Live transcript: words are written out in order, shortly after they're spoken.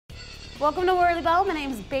Welcome to Whirly Ball. My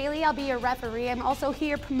name is Bailey. I'll be your referee. I'm also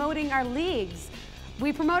here promoting our leagues.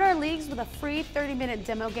 We promote our leagues with a free 30-minute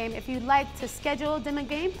demo game. If you'd like to schedule a demo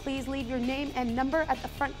game, please leave your name and number at the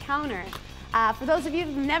front counter. For those of you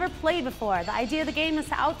who've never played before, the idea of the game is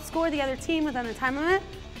to outscore the other team within a time limit.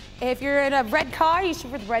 If you're in a red car, you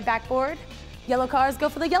shoot for the red backboard. Yellow cars go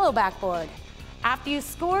for the yellow backboard. After you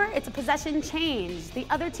score, it's a possession change. The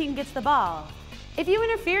other team gets the ball. If you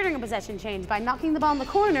interfere during a possession change by knocking the ball in the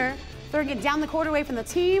corner, throwing it down the court away from the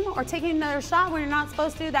team, or taking another shot when you're not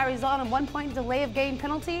supposed to, that results in a 1-point delay of game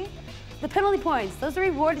penalty. The penalty points, those are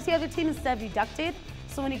rewarded to the other team instead of deducted.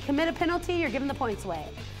 So when you commit a penalty, you're giving the points away.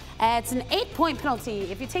 It's an 8-point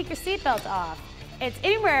penalty if you take your seatbelt off. It's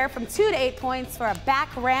anywhere from 2 to 8 points for a back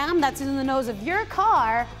ram, that's in the nose of your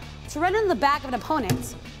car, to run into the back of an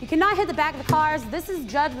opponent. You cannot hit the back of the cars. This is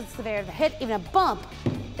judged with severity. The hit, even a bump,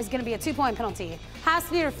 is going to be a 2-point penalty. Half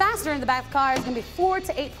speed or faster in the back of the car is going to be 4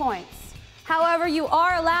 to 8 points. However, you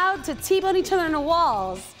are allowed to T-bone each other in the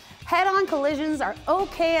walls. Head-on collisions are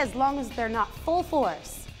okay as long as they're not full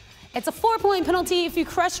force. It's a 4-point penalty if you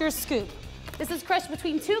crush your scoop. This is crushed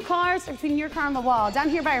between 2 cars or between your car and the wall. Down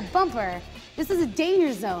here by your bumper, this is a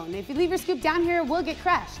danger zone. If you leave your scoop down here, it will get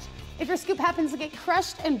crushed. If your scoop happens to get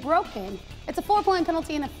crushed and broken, it's a 4-point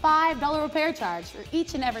penalty and a $5 repair charge for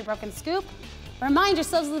each and every broken scoop. Remind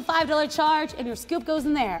yourselves of the $5 charge and your scoop goes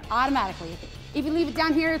in there automatically. If you leave it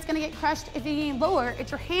down here, it's gonna get crushed. If you get lower, it's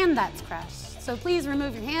your hand that's crushed. So please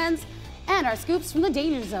remove your hands and our scoops from the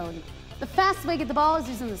danger zone. The fastest way to get the ball is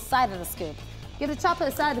using the side of the scoop. Get the top of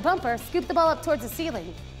the side of the bumper, scoop the ball up towards the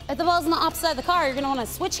ceiling. If the ball's on the opposite side of the car, you're gonna wanna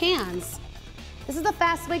switch hands. This is the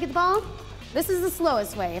fastest way to get the ball. This is the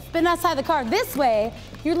slowest way. If you've been outside the car this way,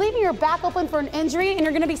 you're leaving your back open for an injury and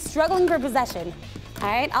you're gonna be struggling for possession. All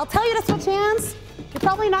right, I'll tell you to switch hands. You're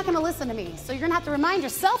probably not gonna listen to me. So you're gonna have to remind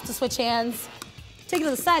yourself to switch hands. Take it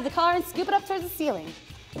to the side of the car and scoop it up towards the ceiling.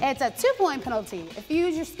 It's a 2-point penalty if you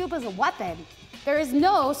use your scoop as a weapon. There is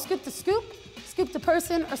no scoop to scoop, scoop to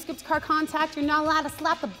person, or scoop to car contact. You're not allowed to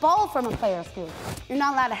slap the ball from a player's scoop. You're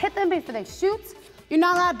not allowed to hit them before they shoot. You're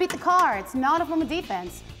not allowed to beat the car. It's not a form of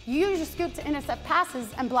defense. You use your scoop to intercept passes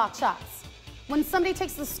and block shots. When somebody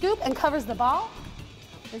takes the scoop and covers the ball,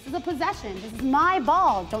 this is a possession. This is my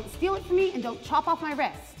ball. Don't steal it from me and don't chop off my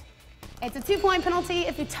wrist. It's a 2-point penalty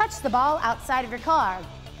if you touch the ball outside of your car.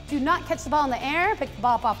 Do not catch the ball in the air, pick the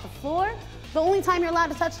ball up off the floor. The only time you're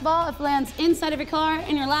allowed to touch the ball if it lands inside of your car,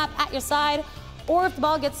 in your lap, at your side, or if the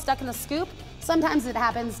ball gets stuck in the scoop. Sometimes it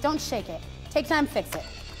happens, don't shake it. Take time, fix it.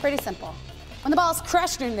 Pretty simple. When the ball's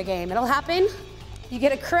crushed during the game, it'll happen. You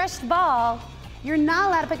get a crushed ball, you're not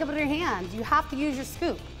allowed to pick it up with your hand. You have to use your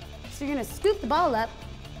scoop. So you're gonna scoop the ball up,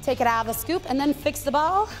 take it out of the scoop, and then fix the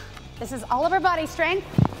ball. This is all of our body strength.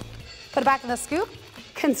 Put it back in the scoop,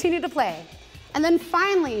 continue to play. And then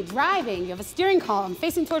finally, driving, you have a steering column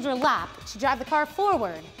facing towards your lap to drive the car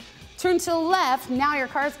forward. Turn to the left, now your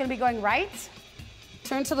car is gonna be going right.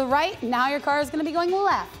 Turn to the right, now your car is gonna be going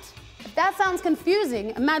left. If that sounds confusing,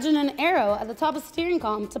 imagine an arrow at the top of the steering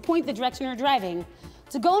column to point the direction you're driving.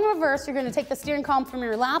 To go in reverse, you're gonna take the steering column from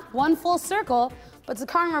your lap, one full circle, but it's a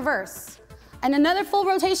car in reverse. And another full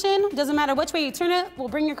rotation, doesn't matter which way you turn it, will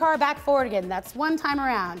bring your car back forward again. That's one time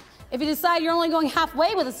around. If you decide you're only going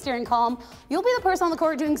halfway with the steering column, you'll be the person on the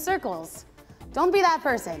court doing circles. Don't be that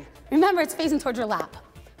person. Remember, it's facing towards your lap.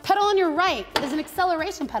 Pedal on your right is an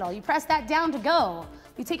acceleration pedal. You press that down to go.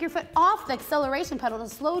 You take your foot off the acceleration pedal to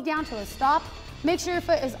slow down to a stop. Make sure your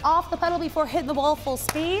foot is off the pedal before hitting the wall full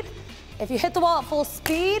speed. If you hit the wall at full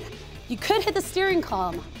speed, you could hit the steering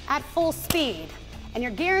column at full speed, and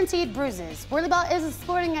you're guaranteed bruises. Whirly ball is a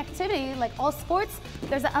sporting activity. Like all sports,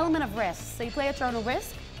 there's an element of risk. So you play at your own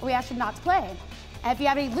risk, or we ask you not to play. And if you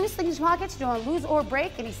have any loose things in your pockets, you don't want to lose or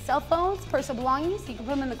break any cell phones, personal belongings, you can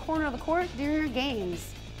put them in the corner of the court during your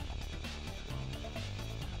games.